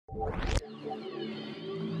I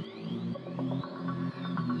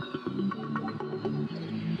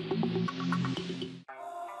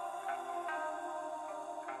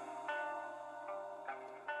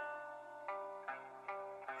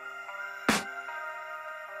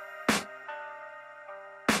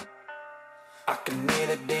can hear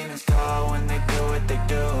the demons call when they do what they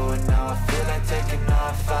do. And now I feel like taking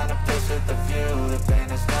off, find a place with a view. The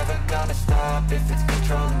pain is never gonna stop if it's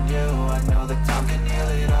controlling you. I know that time can heal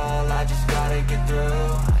it all, I just gotta get through.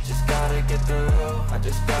 I just gotta get through, I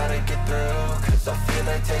just gotta get through. Cause I feel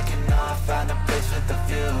like taking off, find a place with a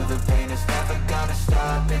view. The pain is never gonna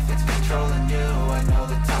stop if it's controlling you. I know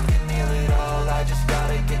that time can heal it all, I just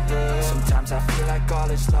gotta get through. Sometimes I feel like all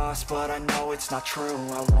is lost, but I know it's not true.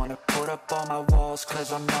 I wanna put up all my walls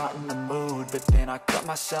cause I'm not in the mood, but then I cut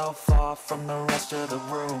myself off from the rest of the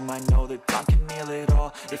room. I know that time can heal it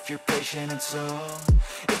all if you're patient, and soon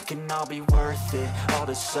it can all be worth it, all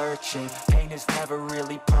the searching. Pain is never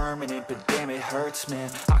really permanent, but damn it hurts, man.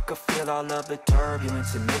 I could feel all of the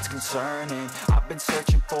turbulence and it's concerning. I've been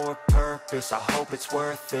searching for a purpose, I hope it's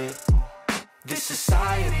worth it. This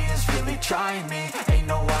society is really trying me. Ain't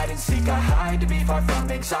no hide and seek, I hide to be far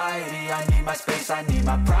from anxiety. I need my space, I need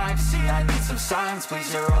my privacy, I need some silence,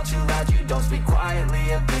 please. You're all too loud, you don't speak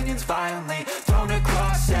quietly. Opinions violently thrown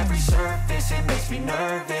across every surface, it makes me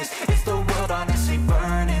nervous. Is the world honestly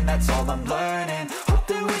burning? That's all I'm learning. Hope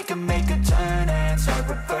that we can make a turn and start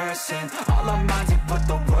reversing all our minds and put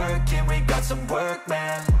the work in. We got some work,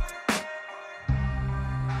 man.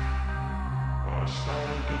 I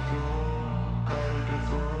started to do.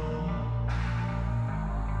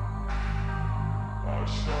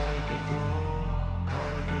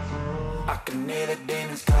 I can hear the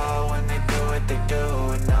demons call when they do what they do.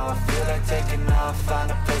 And now I feel like taking off, find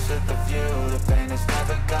a place with a view. The pain is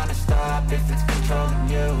never gonna stop if it's controlling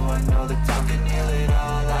you. I know that time can heal it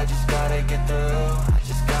all, I just gotta get through. I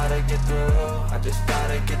just gotta get through, I just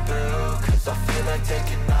gotta get through. Cause I feel like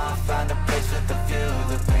taking off, find a place with a view.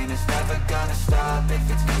 The pain is never gonna stop if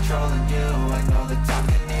it's controlling you. I know that time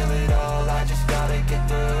can heal it all, I just gotta get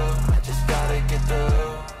through. I just gotta get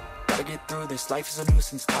through. Gotta get through this, life is a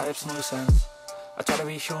nuisance, tie up some loose ends. I try to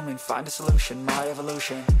be human, find a solution, my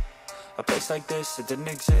evolution. A place like this, it didn't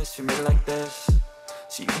exist, we made it like this.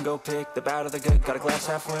 So you can go pick the bad or the good, got a glass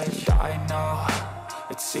halfway. I know,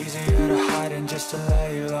 it's easier to hide than just to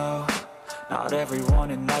lay low. Not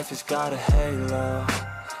everyone in life has got a halo.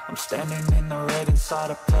 I'm standing in the red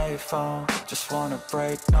inside a payphone. Just wanna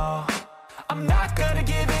break, no, I'm not gonna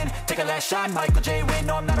give in. Take a last shot, Michael J. Win.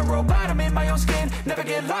 No, I'm not a robot, I'm in my own skin. Never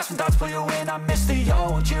get lost when thoughts pull you in. I miss the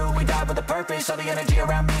old you, we died with a purpose. All the energy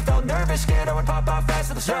around me felt nervous, scared I would pop out fast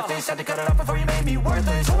to the surface. Had to cut it off before you made me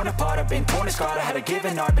worthless. Torn apart, I've been torn and scarred. I had a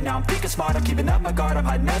given art, but now I'm thinking smart. I'm keeping up my guard, I'm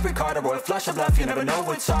hiding every card. A royal flush of love, you never know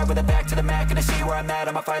what's hard. With a back to the mat, gonna see where I'm at.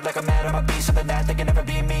 I'ma fight like I'm mad, I'ma be something that they can never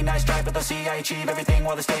be me. Nice try, but they'll see I achieve everything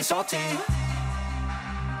while they stay salty.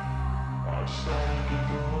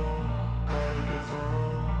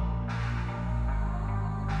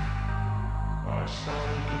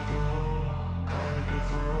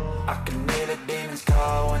 I can hear the demons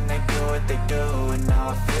call when they do what they do. And now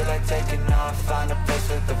I feel like taking off, find a place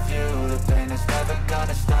with a view. The pain is never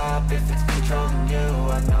gonna stop if it's controlling you.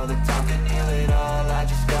 I know that time can heal it all, I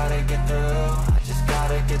just gotta get through. I just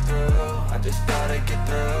gotta get through, I just gotta get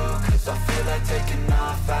through. Cause I feel like taking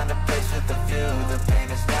off, find a place with a view. The pain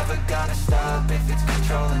is never gonna stop if it's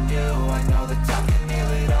controlling you. I know that time can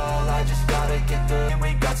heal it all, I just gotta get through. And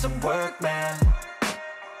we got some work, man.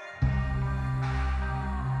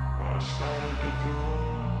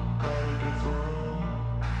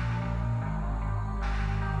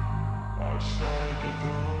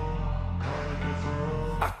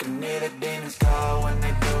 I can hear the demons call when they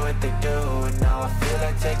do what they do. And now I feel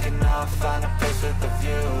like taking off, find a place with a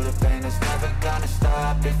view. The pain is never gonna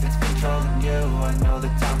stop if it's controlling you. I know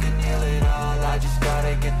that time can heal it all, I just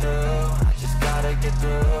gotta get through. I just gotta get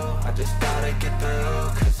through, I just gotta get through.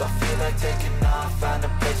 Cause I feel like taking off, find a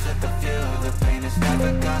place with a view. The pain is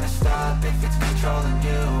never gonna stop if it's controlling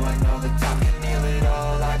you. I know that time can heal it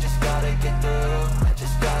all, I just gotta get through. I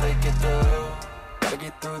just gotta get through. Gotta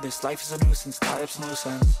get through this, life is a nuisance, tie up some loose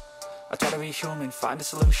ends. I try to be human, find a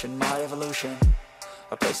solution, my evolution.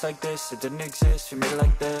 A place like this, it didn't exist, we made it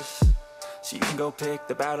like this. So you can go pick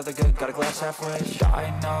the bad or the good, got a glass halfway. I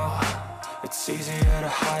know, it's easier to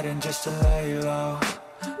hide than just to lay low.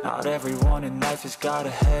 Not everyone in life has got a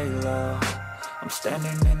halo. I'm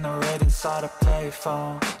standing in the red inside a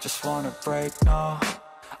payphone. Just wanna break, no,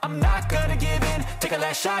 I'm not gonna give in. Take a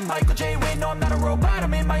last shot, Michael J. Win. No, I'm not a robot,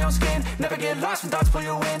 I'm in my own skin. Never get lost when thoughts pull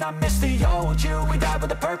you in. I miss the old you, we died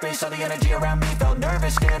with a purpose. All the energy around me felt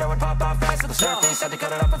nervous, scared I would pop off fast to the surface. Had to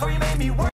cut it off before you made me work.